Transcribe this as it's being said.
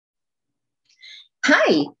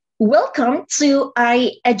Hi, welcome to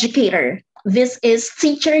iEducator. This is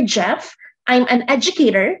Teacher Jeff. I'm an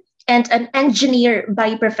educator and an engineer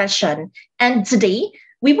by profession. And today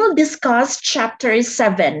we will discuss Chapter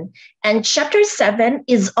 7. And Chapter 7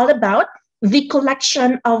 is all about the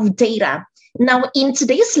collection of data. Now, in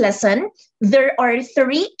today's lesson, there are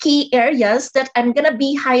three key areas that I'm going to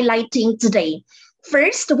be highlighting today.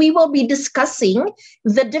 First, we will be discussing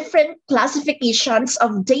the different classifications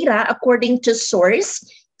of data according to source.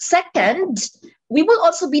 Second, we will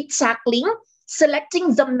also be tackling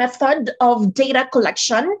selecting the method of data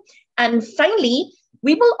collection. And finally,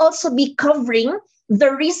 we will also be covering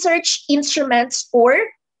the research instruments or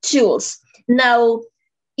tools. Now,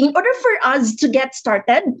 in order for us to get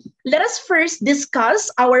started, let us first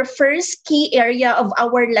discuss our first key area of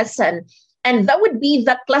our lesson, and that would be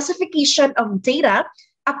the classification of data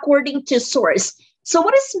according to source. So,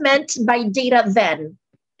 what is meant by data then?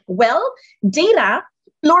 Well, data,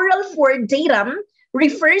 plural for datum,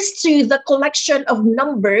 refers to the collection of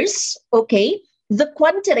numbers, okay, the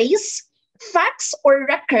quantities, facts, or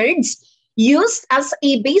records used as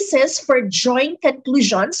a basis for drawing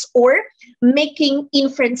conclusions or making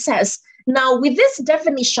inferences. Now, with this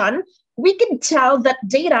definition, we can tell that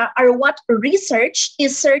data are what research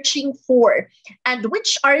is searching for and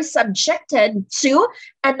which are subjected to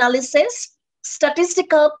analysis,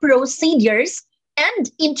 statistical procedures,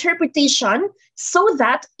 and interpretation so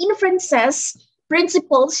that inferences,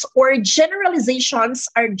 principles, or generalizations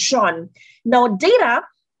are drawn. Now, data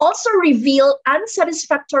also reveal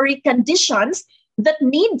unsatisfactory conditions that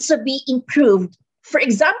need to be improved. For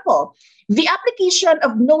example, the application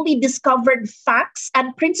of newly discovered facts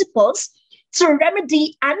and principles to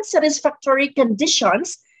remedy unsatisfactory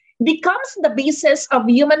conditions becomes the basis of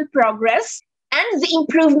human progress and the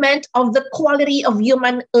improvement of the quality of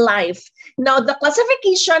human life. Now, the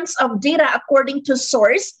classifications of data according to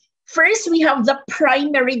source, first we have the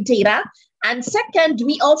primary data, and second,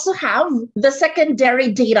 we also have the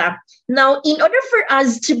secondary data. Now, in order for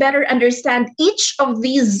us to better understand each of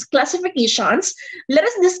these classifications, let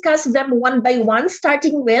us discuss them one by one,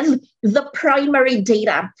 starting with the primary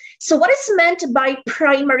data. So, what is meant by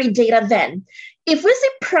primary data then? If we say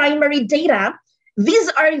primary data, these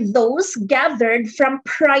are those gathered from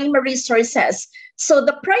primary sources. So,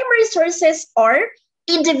 the primary sources are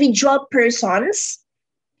individual persons.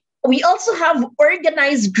 We also have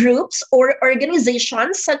organized groups or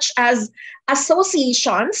organizations such as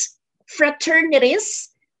associations,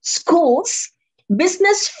 fraternities, schools,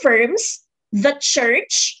 business firms, the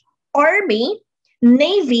church, army,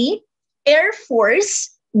 navy, air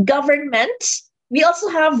force, government. We also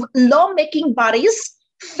have lawmaking bodies,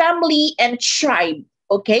 family, and tribe.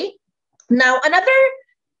 Okay. Now, another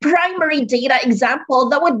primary data example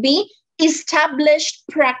that would be established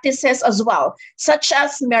practices as well, such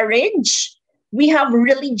as marriage. We have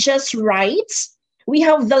religious rights. We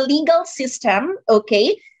have the legal system.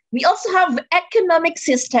 Okay. We also have economic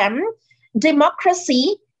system,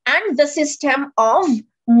 democracy, and the system of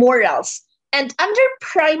morals. And under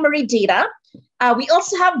primary data, we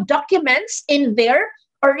also have documents in their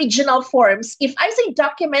original forms. If I say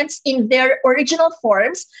documents in their original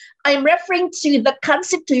forms, I'm referring to the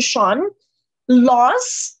Constitution,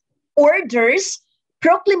 laws, orders,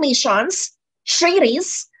 proclamations,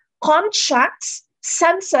 treaties, contracts,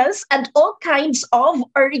 census, and all kinds of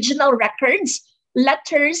original records,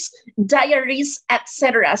 letters, diaries,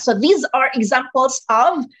 etc. So these are examples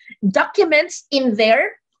of documents in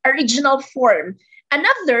their original form.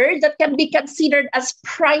 Another that can be considered as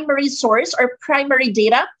primary source or primary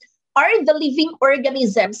data are the living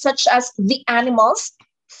organisms, such as the animals,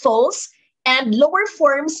 foals, and lower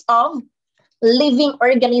forms of living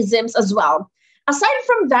organisms as well. Aside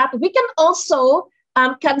from that, we can also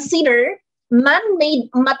consider man-made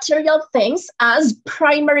material things as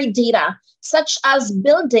primary data, such as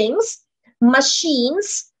buildings,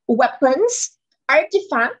 machines, weapons,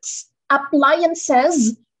 artifacts,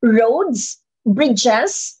 appliances, roads,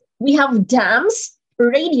 bridges. We have dams,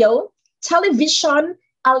 radio, television,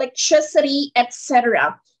 electricity,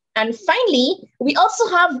 etc. And finally, we also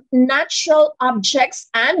have natural objects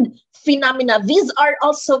and phenomena. These are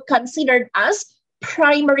also considered as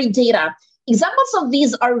primary data. Examples of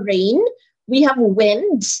these are rain, we have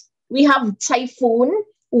wind, we have typhoon,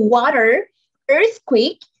 water,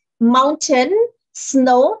 earthquake, mountain,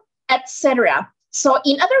 snow, etc. So,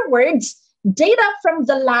 in other words, data from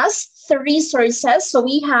the last three sources. So,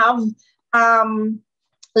 we have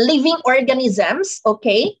living organisms,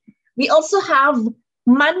 okay? We also have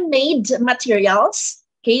man-made materials,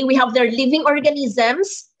 okay? We have their living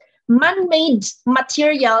organisms, man-made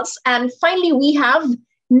materials, and finally we have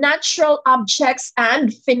natural objects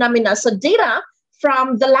and phenomena. So data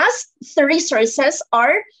from the last three sources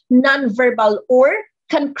are nonverbal or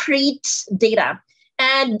concrete data.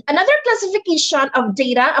 And another classification of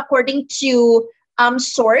data according to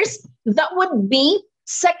source, that would be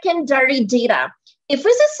secondary data. If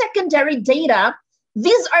we say secondary data,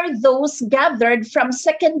 these are those gathered from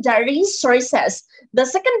secondary sources. The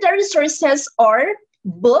secondary sources are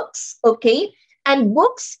books, okay? And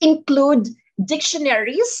books include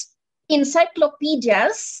dictionaries,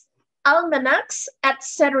 encyclopedias, almanacs,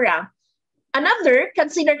 etc. Another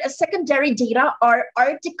considered as secondary data are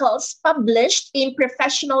articles published in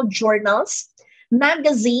professional journals,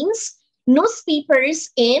 magazines, newspapers,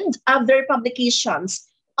 and other publications.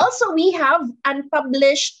 Also, we have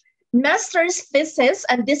unpublished master's thesis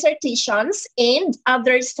and dissertations and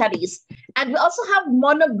other studies. And we also have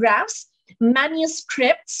monographs,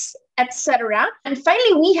 manuscripts, etc. And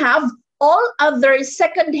finally, we have all other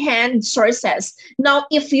second-hand sources. Now,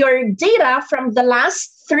 if your data from the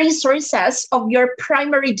last three sources of your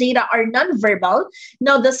primary data are nonverbal,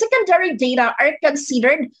 now the secondary data are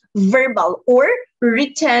considered verbal or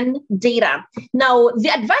written data. Now,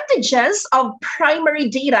 the advantages of primary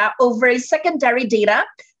data over secondary data: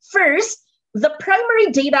 first, the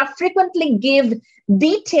primary data frequently give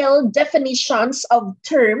detailed definitions of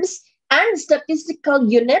terms and statistical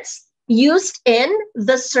units used in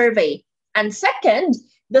the survey. And second,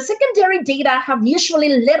 the secondary data have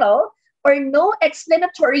usually little or no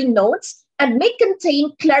explanatory notes and may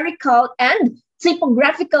contain clerical and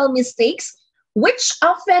typographical mistakes, which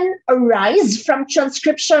often arise from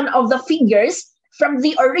transcription of the figures from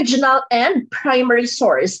the original and primary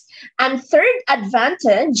source. And third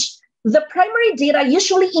advantage, the primary data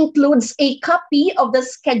usually includes a copy of the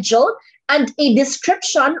schedule and a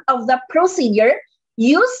description of the procedure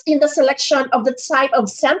used in the selection of the type of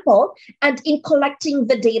sample and in collecting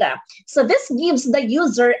the data. So this gives the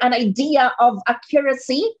user an idea of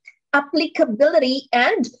accuracy, applicability,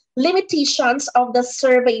 and limitations of the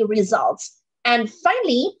survey results. And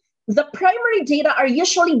finally, the primary data are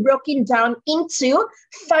usually broken down into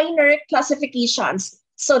finer classifications.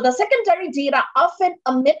 So the secondary data often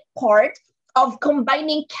omit part of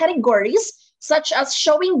combining categories, such as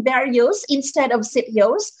showing barrios instead of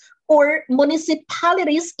sitios, or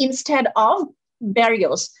municipalities instead of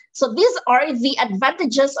barrios. So these are the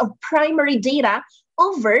advantages of primary data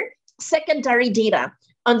over secondary data.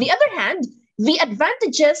 On the other hand, the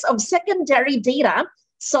advantages of secondary data,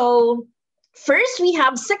 so first we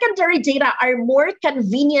have secondary data are more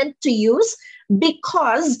convenient to use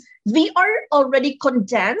because they are already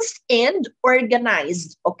condensed and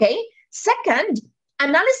organized, okay? Second,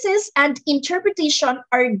 analysis and interpretation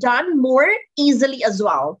are done more easily as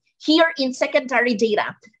well here in secondary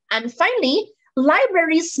data. And finally,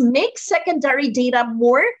 libraries make secondary data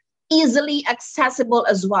more easily accessible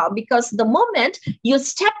as well, because the moment you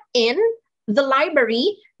step in the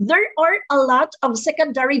library, there are a lot of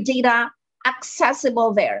secondary data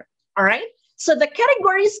accessible there, all right? So the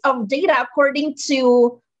categories of data according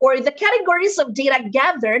to, or the categories of data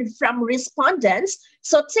gathered from respondents.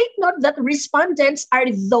 So take note that respondents are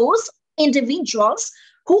those individuals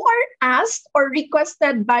who are asked or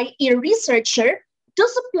requested by a researcher to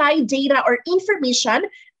supply data or information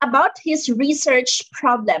about his research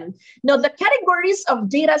problem. Now, the categories of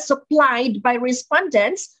data supplied by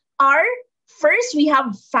respondents are, first, we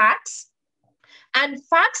have facts, and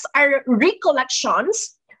facts are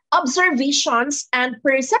recollections, observations, and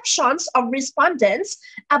perceptions of respondents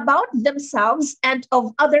about themselves and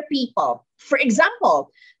of other people. For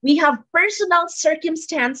example, we have personal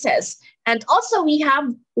circumstances, and also we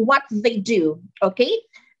have what they do, okay?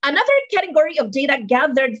 Another category of data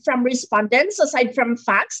gathered from respondents, aside from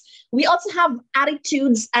facts, we also have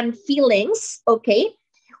attitudes and feelings, okay?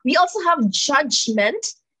 We also have judgment,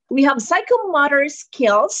 we have psychomotor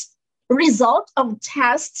skills, result of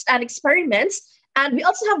tests and experiments, and we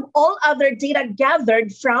also have all other data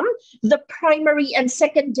gathered from the primary and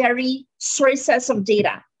secondary sources of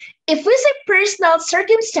data. If we say personal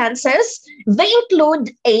circumstances, they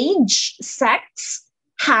include age, sex,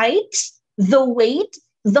 height, the weight,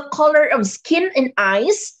 the color of skin and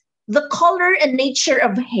eyes, the color and nature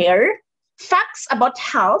of hair, facts about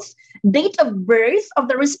health, date of birth of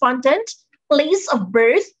the respondent, place of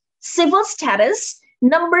birth, civil status,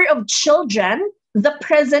 number of children, the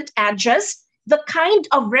present address, the kind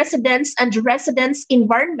of residence and residence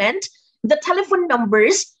environment, the telephone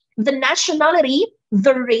numbers, the nationality,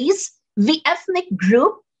 the race, the ethnic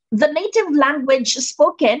group, the native language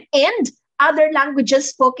spoken, and other languages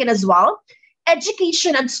spoken as well,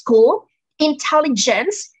 education and school,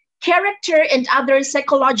 intelligence, character, and other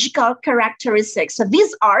psychological characteristics. So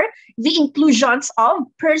these are the inclusions of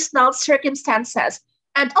personal circumstances.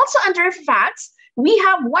 And also under facts, we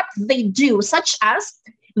have what they do, such as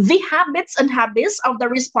the habits and hobbies of the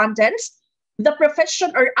respondents, the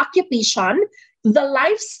profession or occupation, the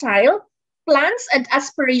lifestyle, plans and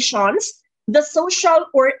aspirations, the social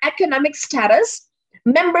or economic status,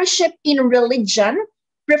 membership in religion,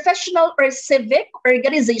 professional or civic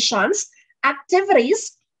organizations,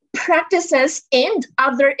 activities, practices, and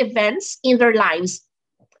other events in their lives.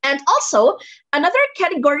 And also, another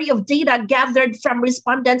category of data gathered from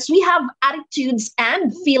respondents, we have attitudes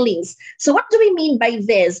and feelings. So, what do we mean by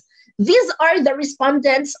this? These are the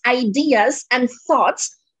respondents' ideas and thoughts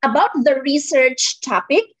about the research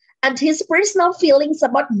topic and his personal feelings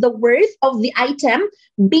about the worth of the item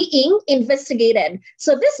being investigated.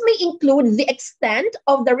 So, this may include the extent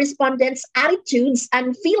of the respondents' attitudes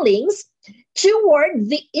and feelings toward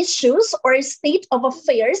the issues or state of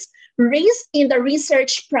affairs raised in the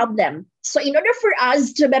research problem. So in order for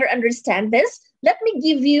us to better understand this, let me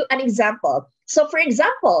give you an example. So for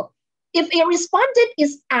example, if a respondent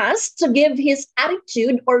is asked to give his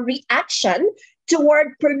attitude or reaction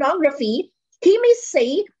toward pornography, he may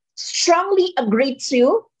say strongly agree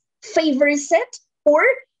to, favors it, or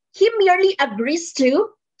he merely agrees to,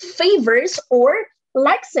 favors, or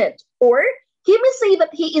likes it, or he may say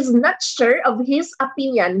that he is not sure of his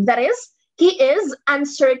opinion. That is, he is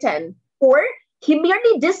uncertain, or he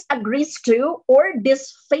merely disagrees to, or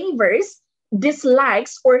disfavors,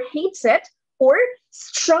 dislikes, or hates it, or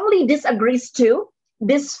strongly disagrees to,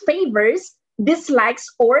 disfavors, dislikes,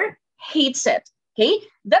 or hates it. Okay,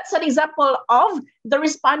 that's an example of the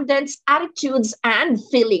respondent's attitudes and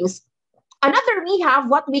feelings. Another, we have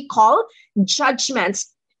what we call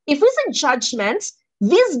judgments. If we say judgments,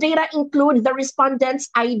 these data include the respondent's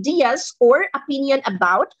ideas or opinion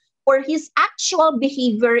about or his actual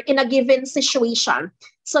behavior in a given situation.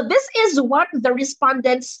 So this is what the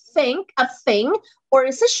respondents think a thing or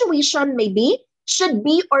a situation may be, should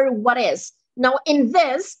be, or what is. Now in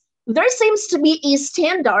this, there seems to be a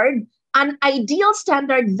standard, an ideal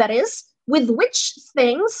standard, that is, with which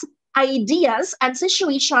things, ideas, and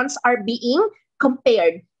situations are being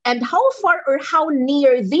compared, and how far or how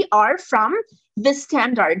near they are from the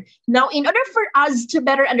standard. Now, in order for us to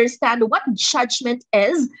better understand what judgment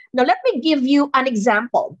is, now let me give you an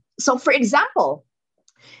example. So, for example,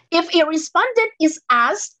 if a respondent is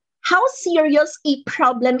asked how serious a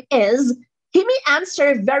problem is, he may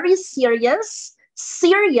answer very serious,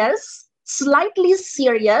 serious, slightly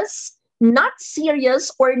serious, not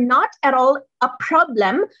serious, or not at all a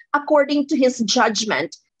problem according to his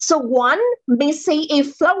judgment. So one may say a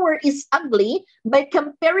flower is ugly by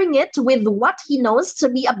comparing it with what he knows to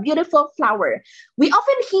be a beautiful flower. We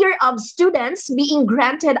often hear of students being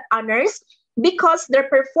granted honors because their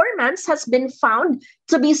performance has been found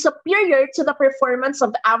to be superior to the performance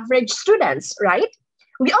of average students, right?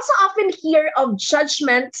 We also often hear of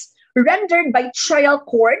judgments rendered by trial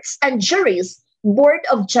courts and juries, board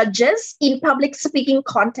of judges in public speaking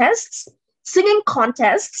contests, singing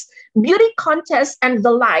contests, beauty contests, and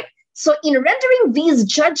the like. So in rendering these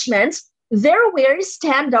judgments, there were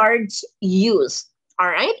standards used, all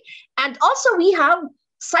right? And also we have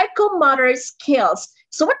psychomotor skills.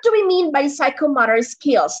 So what do we mean by psychomotor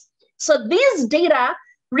skills? So these data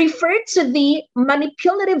refer to the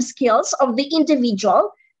manipulative skills of the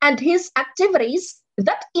individual and his activities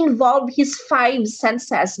that involve his five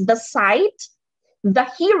senses: the sight, the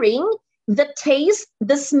hearing, the taste,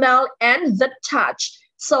 the smell, and the touch.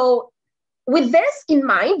 So with this in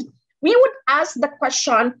mind, we would ask the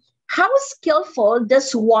question, how skillful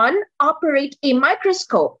does one operate a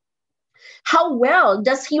microscope? How well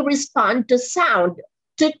does he respond to sound,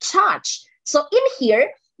 to touch? So in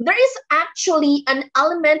here, there is actually an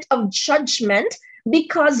element of judgment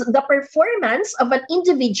because the performance of an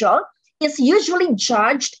individual is usually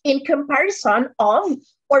judged in comparison of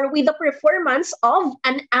or with the performance of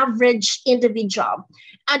an average individual.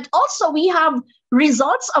 And also we have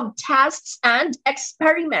results of tests and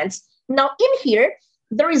experiments. Now in here,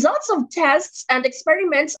 the results of tests and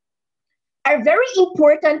experiments are very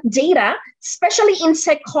important data, especially in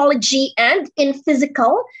psychology and in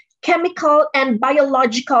physical, chemical, and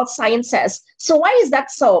biological sciences. So why is that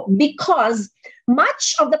so? Because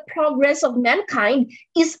much of the progress of mankind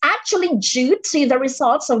is actually due to the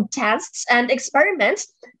results of tests and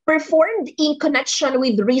experiments performed in connection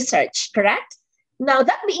with research, correct? Now,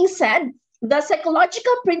 that being said, the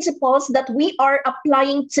psychological principles that we are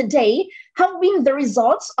applying today have been the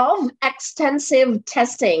results of extensive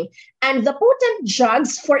testing. And the potent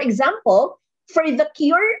drugs, for example, for the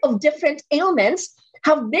cure of different ailments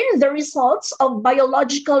have been the results of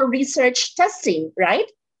biological research testing, right?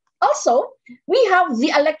 Also, we have the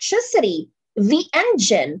electricity, the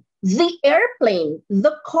engine, the airplane,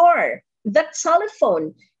 the car, the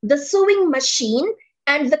telephone, the sewing machine,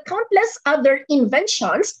 and the countless other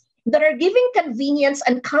inventions that are giving convenience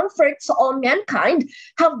and comfort to all mankind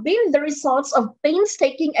have been the results of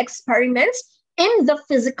painstaking experiments in the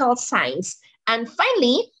physical science. And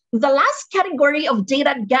finally, the last category of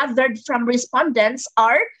data gathered from respondents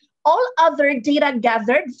are all other data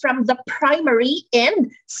gathered from the primary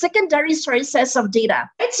and secondary sources of data.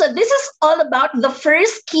 Right? So this is all about the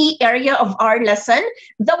first key area of our lesson.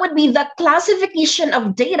 That would be the classification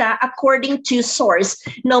of data according to source.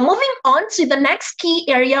 Now, moving on to the next key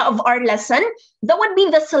area of our lesson, that would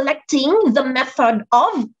be the selecting the method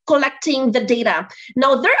of collecting the data.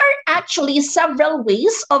 Now, there are actually several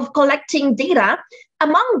ways of collecting data,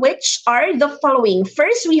 among which are the following.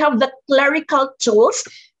 First, we have the clerical tools.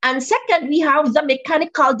 And second, we have the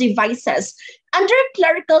mechanical devices. Under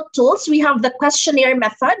clerical tools, we have the questionnaire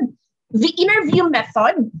method, the interview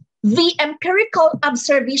method, the empirical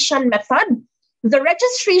observation method, the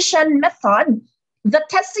registration method, the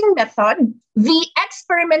testing method, the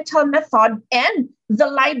experimental method, and the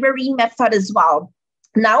library method as well.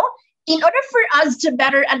 Now, in order for us to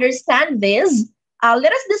better understand this,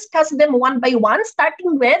 let us discuss them one by one,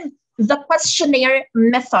 starting with the questionnaire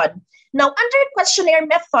method. Now, under questionnaire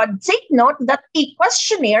method, take note that a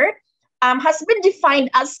questionnaire has been defined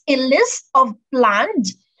as a list of planned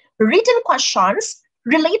written questions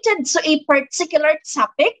related to a particular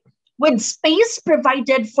topic with space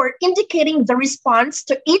provided for indicating the response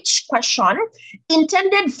to each question,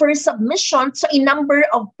 intended for submission to a number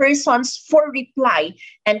of persons for reply,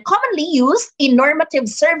 and commonly used in normative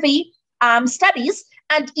survey studies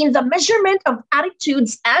and in the measurement of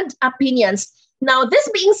attitudes and opinions. Now, this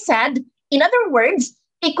being said, in other words,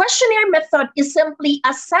 a questionnaire method is simply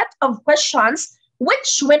a set of questions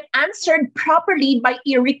which, when answered properly by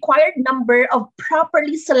a required number of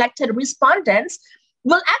properly selected respondents,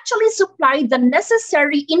 will actually supply the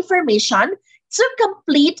necessary information to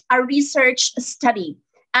complete a research study.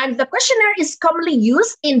 And the questionnaire is commonly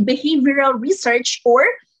used in behavioral research or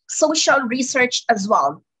social research as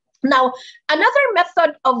well. Now, another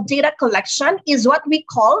method of data collection is what we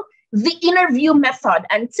call the interview method.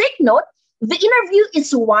 And take note, the interview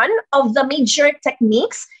is one of the major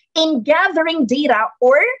techniques in gathering data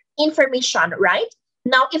or information, right?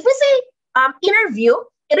 Now, if we say interview,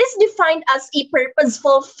 it is defined as a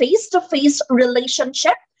purposeful face-to-face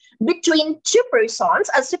relationship between two persons,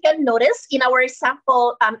 as you can notice in our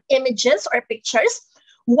sample images or pictures,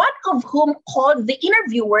 one of whom called the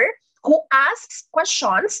interviewer, who asks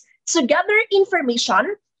questions to gather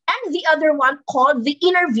information, and the other one called the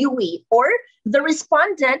interviewee, or the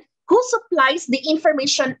respondent who supplies the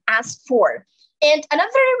information asked for. And another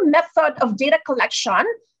method of data collection,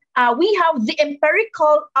 we have the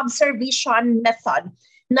empirical observation method.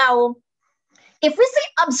 Now, if we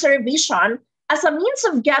say observation as a means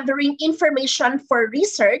of gathering information for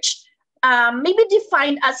research, may be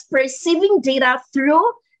defined as perceiving data through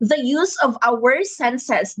the use of our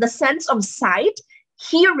senses, the sense of sight,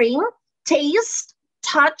 hearing, taste,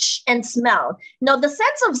 touch, and smell. Now, the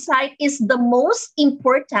sense of sight is the most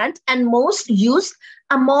important and most used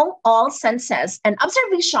among all senses. And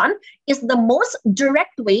observation is the most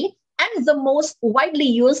direct way and the most widely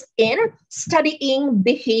used in studying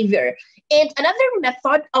behavior. And another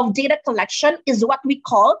method of data collection is what we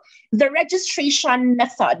call the registration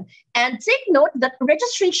method. And take note that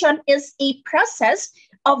registration is a process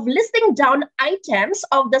of listing down items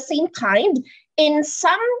of the same kind in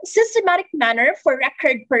some systematic manner for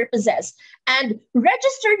record purposes. And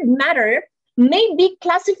registered matter may be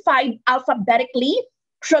classified alphabetically,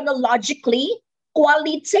 chronologically,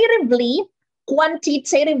 qualitatively,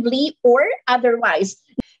 quantitatively, or otherwise.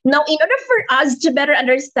 Now, in order for us to better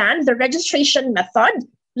understand the registration method,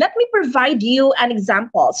 let me provide you an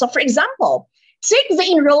example. So, for example, take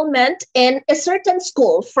the enrollment in a certain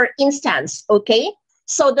school, for instance, okay?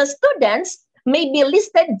 So the students may be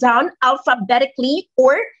listed down alphabetically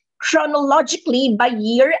or chronologically by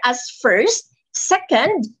year as first,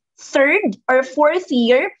 second, third, or fourth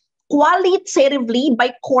year, qualitatively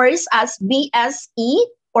by course as BSE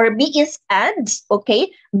or BSED,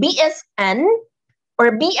 okay, BSN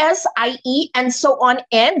or BSIE, and so on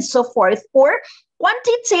and so forth, or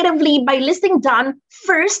quantitatively by listing down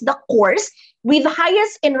first the course with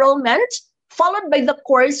highest enrollment, followed by the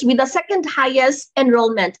course with the second highest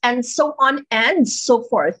enrollment, and so on and so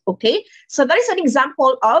forth, okay? So that is an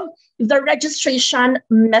example of the registration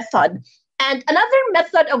method. And another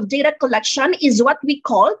method of data collection is what we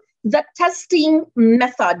call the testing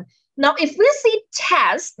method. Now, if we say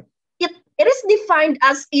test, it is defined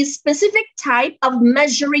as a specific type of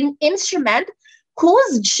measuring instrument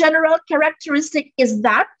whose general characteristic is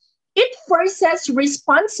that it forces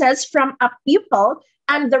responses from a pupil,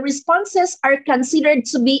 and the responses are considered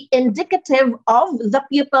to be indicative of the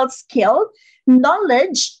pupil's skill,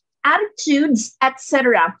 knowledge, attitudes,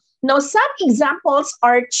 etc. Now, some examples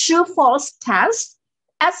are true-false test,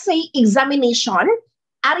 essay examination,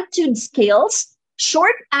 attitude scales,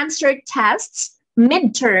 short answer tests,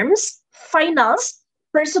 midterms, finals,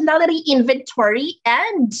 personality inventory,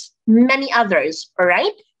 and many others. All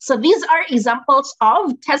right. So these are examples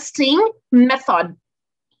of testing method.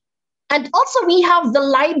 And also we have the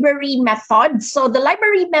library method. So the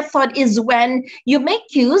library method is when you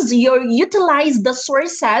utilize the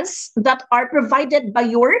sources that are provided by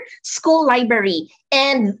your school library.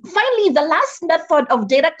 And finally, the last method of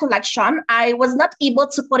data collection, I was not able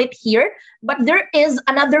to put it here, but there is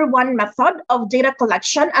another one method of data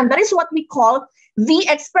collection, and that is what we call the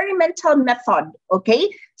experimental method. Okay,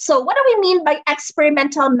 so what do we mean by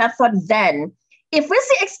experimental method then? If we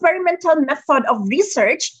say experimental method of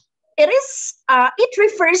research, it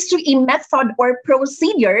refers to a method or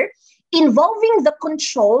procedure involving the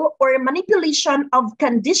control or manipulation of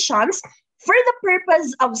conditions for the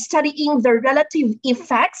purpose of studying the relative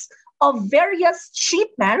effects of various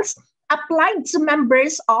treatments applied to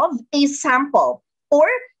members of a sample, or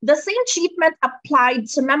the same treatment applied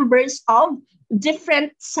to members of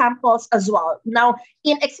different samples as well. Now,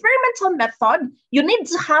 in experimental method, you need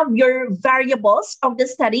to have your variables of the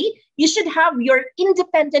study. You should have your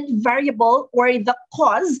independent variable or the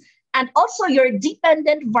cause, and also your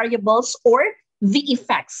dependent variables or the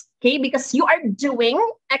effects, okay? Because you are doing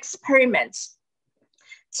experiments.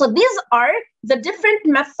 So these are the different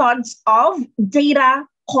methods of data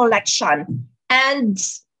collection. And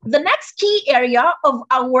the next key area of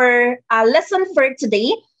our lesson for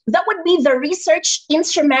today, that would be the research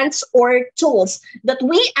instruments or tools that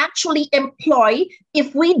we actually employ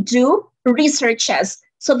if we do researches.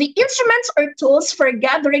 So the instruments or tools for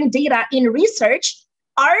gathering data in research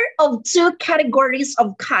are of two categories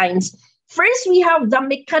of kinds. First, we have the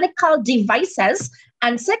mechanical devices,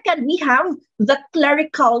 and second, we have the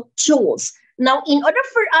clerical tools. Now, in order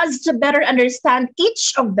for us to better understand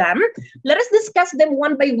each of them, let us discuss them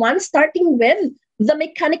one by one, starting with the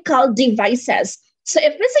mechanical devices. So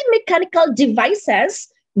if we say mechanical devices,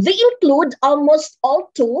 they include almost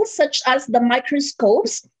all tools such as the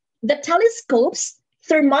microscopes, the telescopes,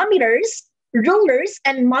 thermometers, rulers,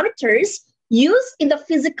 and monitors used in the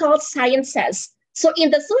physical sciences. So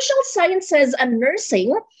in the social sciences and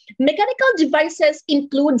nursing, mechanical devices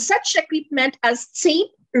include such equipment as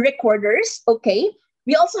tape recorders, okay?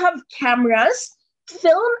 We also have cameras,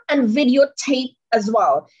 film and videotape as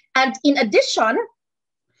well. And in addition,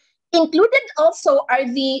 included also are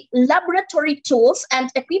the laboratory tools and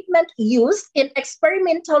equipment used in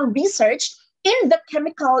experimental research in the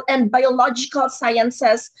chemical and biological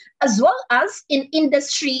sciences, as well as in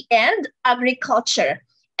industry and agriculture.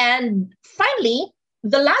 And finally,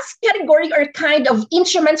 the last category or kind of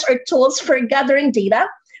instruments or tools for gathering data,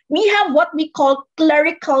 we have what we call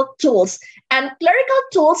clerical tools. And clerical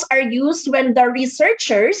tools are used when the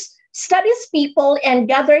researchers studies people and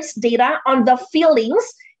gathers data on the feelings,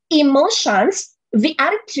 emotions, the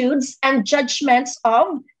attitudes, and judgments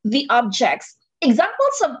of the objects.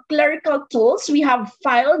 Examples of clerical tools, we have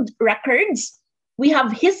filed records, we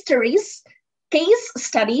have histories, case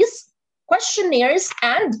studies, questionnaires,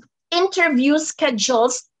 and interview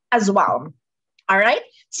schedules as well. All right.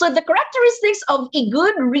 So the characteristics of a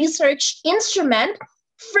good research instrument,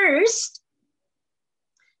 first,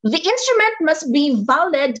 the instrument must be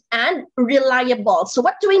valid and reliable. So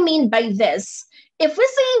what do we mean by this? If we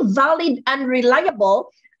say valid and reliable,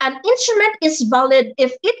 an instrument is valid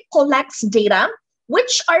if it collects data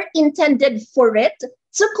which are intended for it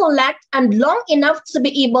to collect and long enough to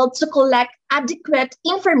be able to collect adequate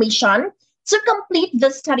information to complete the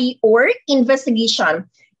study or investigation.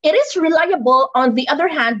 It is reliable, on the other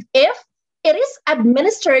hand, if it is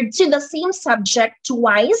administered to the same subject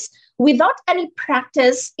twice without any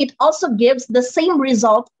practice. It also gives the same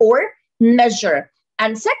result or measure.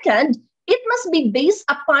 And second, it must be based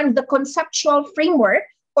upon the conceptual framework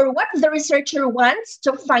or what the researcher wants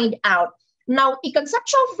to find out. Now, a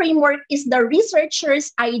conceptual framework is the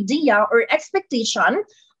researcher's idea or expectation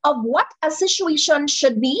of what a situation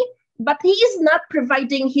should be, but he is not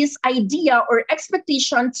providing his idea or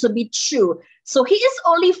expectation to be true. So he is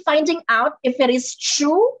only finding out if it is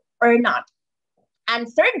true or not. And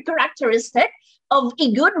third characteristic of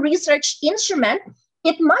a good research instrument,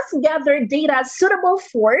 it must gather data suitable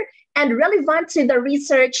for and relevant to the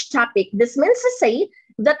research topic. This means to say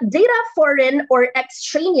that data foreign or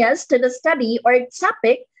extraneous to the study or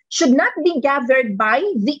topic should not be gathered by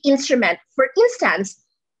the instrument. For instance,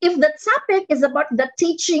 if the topic is about the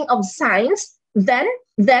teaching of science, then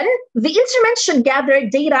the instrument should gather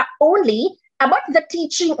data only about the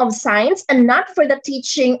teaching of science and not for the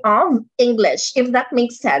teaching of English, if that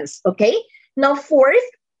makes sense, okay? Now, fourth,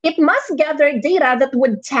 it must gather data that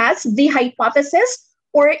would test the hypothesis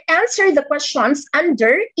or answer the questions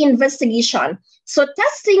under investigation. So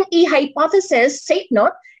testing a hypothesis, take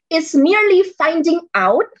note, is merely finding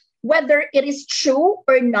out whether it is true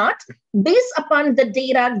or not based upon the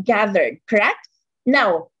data gathered, correct?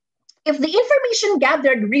 Now, if the information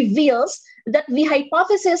gathered reveals that the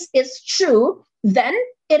hypothesis is true, then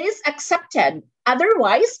it is accepted.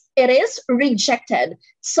 Otherwise, it is rejected.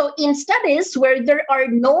 So in studies where there are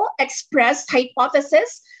no expressed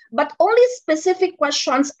hypotheses, but only specific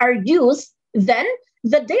questions are used, then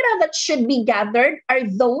the data that should be gathered are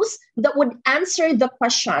those that would answer the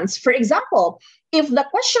questions. For example, if the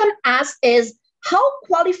question asked is, how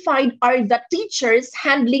qualified are the teachers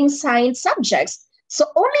handling science subjects? So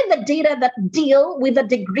only the data that deal with the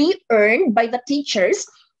degree earned by the teachers,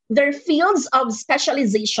 their fields of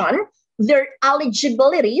specialization, their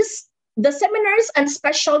eligibilities, the seminars and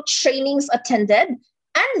special trainings attended,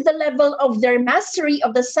 and the level of their mastery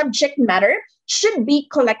of the subject matter should be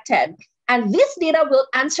collected. And this data will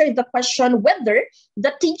answer the question whether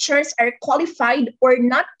the teachers are qualified or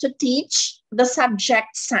not to teach the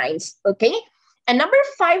subject science, okay? And number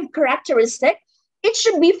 5 characteristic, it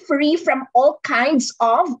should be free from all kinds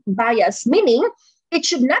of bias, meaning it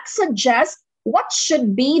should not suggest what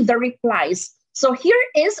should be the replies. So here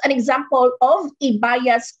is an example of a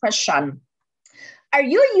bias question. Are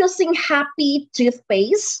you using Happy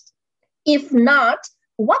toothpaste? If not,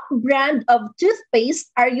 what brand of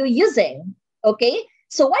toothpaste are you using? Okay,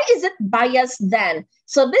 so why is it biased then?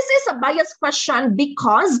 So this is a biased question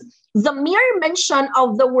because the mere mention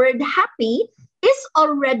of the word happy is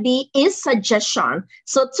already a suggestion.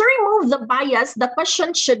 So to remove the bias, the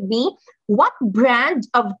question should be, what brand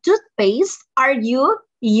of toothpaste are you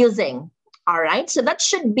using? All right, so that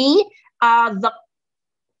should be the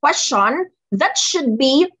question that should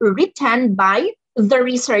be written by the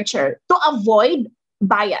researcher to avoid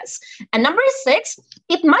bias. And number 6,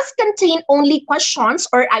 it must contain only questions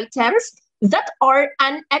or items that are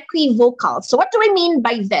unequivocal. So what do I mean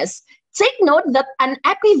by this? Take note that an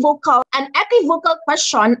equivocal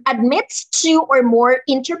question admits 2 or more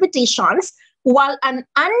interpretations, while an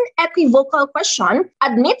unequivocal question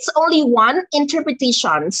admits only one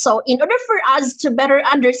interpretation. So in order for us to better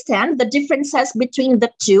understand the differences between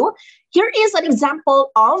the two, here is an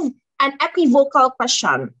example of an equivocal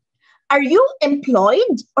question. Are you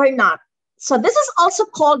employed or not? So this is also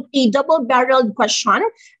called a double-barreled question.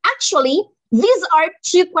 Actually, these are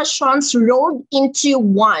 2 questions rolled into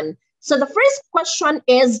one. So the first question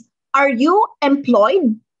is, are you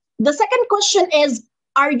employed? The second question is,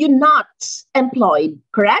 are you not employed?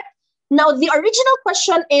 Correct? Now, the original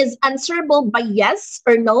question is answerable by yes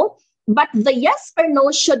or no, but the yes or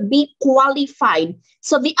no should be qualified.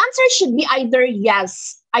 So the answer should be either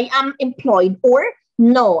yes, I am employed, or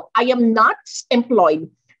no, I am not employed.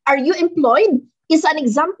 Are you employed is an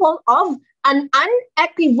example of an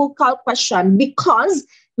unequivocal question because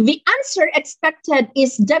the answer expected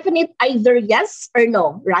is definite either yes or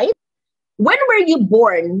no, right? When were you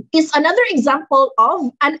born is another example of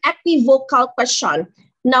an equivocal question.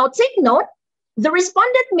 Now take note, the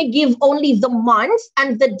respondent may give only the month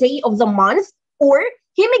and the day of the month, or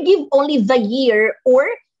he may give only the year, or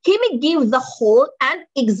he may give the whole and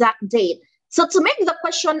exact date. So to make the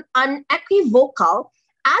question unequivocal,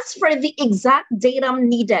 ask for the exact datum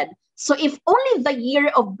needed. So if only the year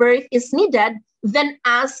of birth is needed, then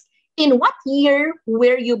ask, in what year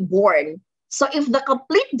were you born? So if the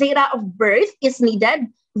complete data of birth is needed,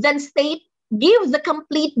 then state, give the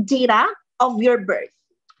complete data of your birth.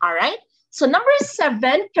 All right? So number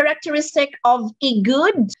 7, characteristic of a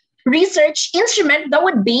good research instrument, that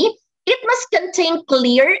would be, it must contain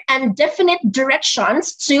clear and definite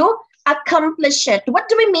directions to accomplish it. What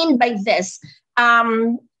do we mean by this?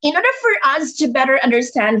 In order for us to better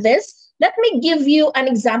understand this, let me give you an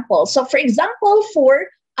example. So for example, for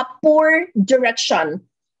a poor direction,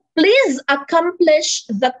 please accomplish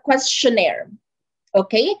the questionnaire.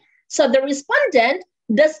 Okay, so the respondent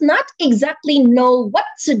does not exactly know what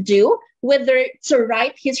to do, whether to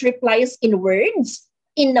write his replies in words,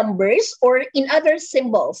 in numbers, or in other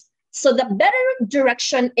symbols. So the better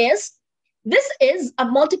direction is, this is a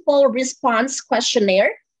multiple response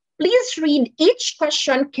questionnaire. Please read each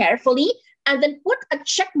question carefully and then put a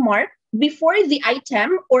check mark before the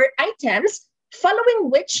item or items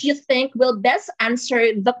following which you think will best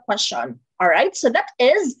answer the question. All right, so that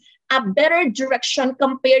is a better direction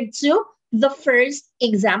compared to the first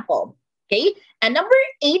example. Okay, and number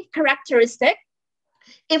 8 characteristic,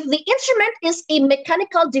 if the instrument is a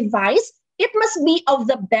mechanical device, it must be of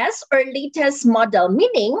the best or latest model,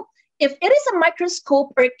 meaning if it is a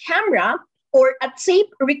microscope or camera or a tape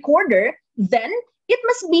recorder, then it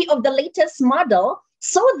must be of the latest model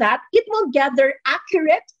so that it will gather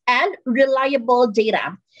accurate and reliable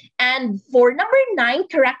data. And for number 9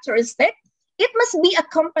 characteristic, it must be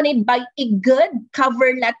accompanied by a good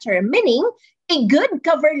cover letter, meaning a good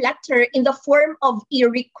cover letter in the form of a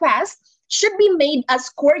request should be made as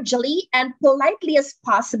cordially and politely as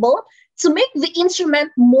possible to make the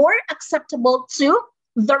instrument more acceptable to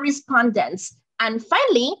the respondents. And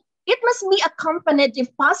finally, it must be accompanied,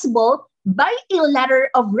 if possible, by a letter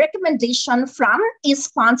of recommendation from a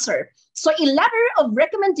sponsor. So a letter of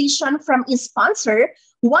recommendation from a sponsor,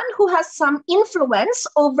 one who has some influence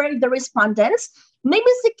over the respondents, may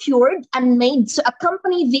be secured and made to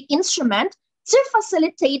accompany the instrument to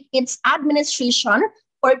facilitate its administration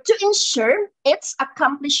or to ensure its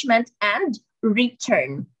accomplishment and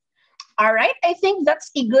return. All right, I think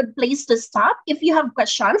that's a good place to stop. If you have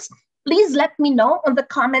questions, please let me know on the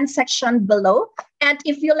comment section below. And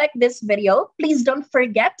if you like this video, please don't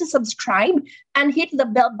forget to subscribe and hit the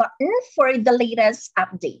bell button for the latest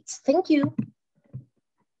updates. Thank you.